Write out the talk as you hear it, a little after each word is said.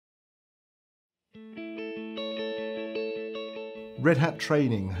Red Hat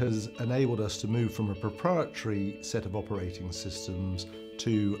training has enabled us to move from a proprietary set of operating systems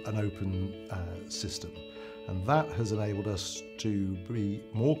to an open system. And that has enabled us to be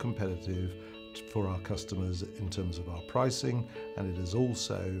more competitive for our customers in terms of our pricing, and it has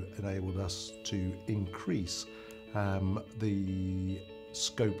also enabled us to increase the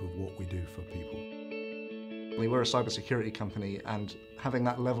scope of what we do for people. We're a cybersecurity company, and having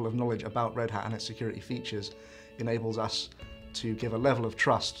that level of knowledge about Red Hat and its security features enables us to give a level of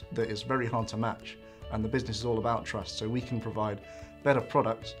trust that is very hard to match. And the business is all about trust, so we can provide better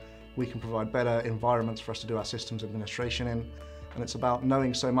products, we can provide better environments for us to do our systems administration in, and it's about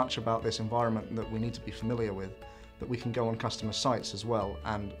knowing so much about this environment that we need to be familiar with, that we can go on customer sites as well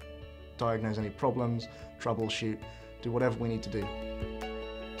and diagnose any problems, troubleshoot, do whatever we need to do.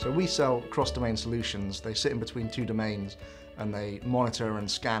 So we sell cross-domain solutions. They sit in between two domains and they monitor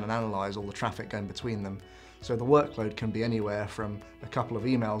and scan and analyse all the traffic going between them. So the workload can be anywhere from a couple of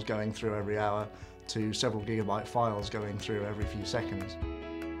emails going through every hour to several gigabyte files going through every few seconds.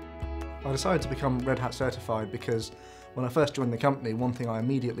 I decided to become Red Hat certified because when I first joined the company, one thing I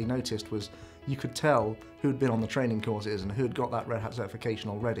immediately noticed was you could tell who'd been on the training courses and who'd got that Red Hat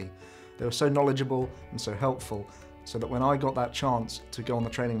certification already. They were so knowledgeable and so helpful, so that when I got that chance to go on the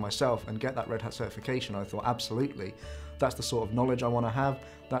training myself and get that Red Hat certification, I thought, absolutely, that's the sort of knowledge I want to have,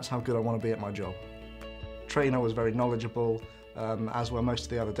 that's how good I want to be at my job. Trainer was very knowledgeable, as were most of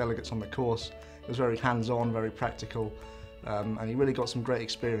the other delegates on the course. It was very hands-on, very practical, and he really got some great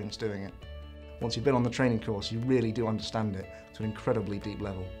experience doing it. Once you've been on the training course, you really do understand it to an incredibly deep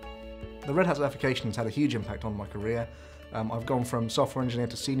level. The Red Hat certification has had a huge impact on my career. I've gone from software engineer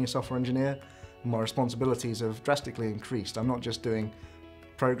to senior software engineer. My responsibilities have drastically increased. I'm not just doing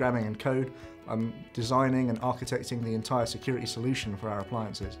programming and code, I'm designing and architecting the entire security solution for our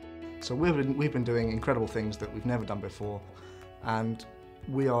appliances. So we've been doing incredible things that we've never done before, and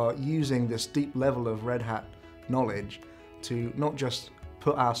we are using this deep level of Red Hat knowledge to not just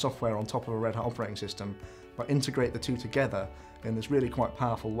put our software on top of a Red Hat operating system, but integrate the two together in this really quite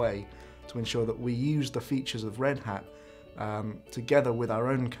powerful way to ensure that we use the features of Red Hat together with our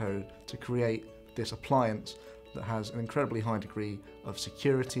own code to create this appliance that has an incredibly high degree of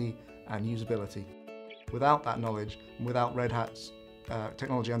security and usability. Without that knowledge, and without Red Hat's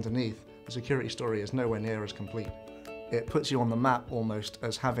technology underneath, the security story is nowhere near as complete. It puts you on the map almost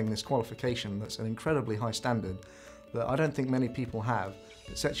as having this qualification that's an incredibly high standard that I don't think many people have.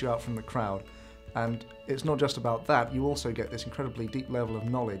 It sets you out from the crowd. And it's not just about that, you also get this incredibly deep level of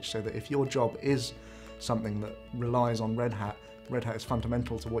knowledge so that if your job is something that relies on Red Hat is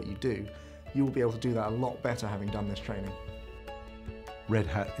fundamental to what you do, you will be able to do that a lot better having done this training. Red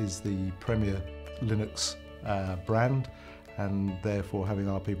Hat is the premier Linux brand, and therefore having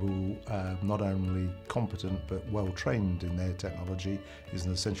our people not only competent but well trained in their technology is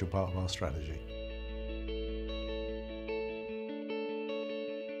an essential part of our strategy.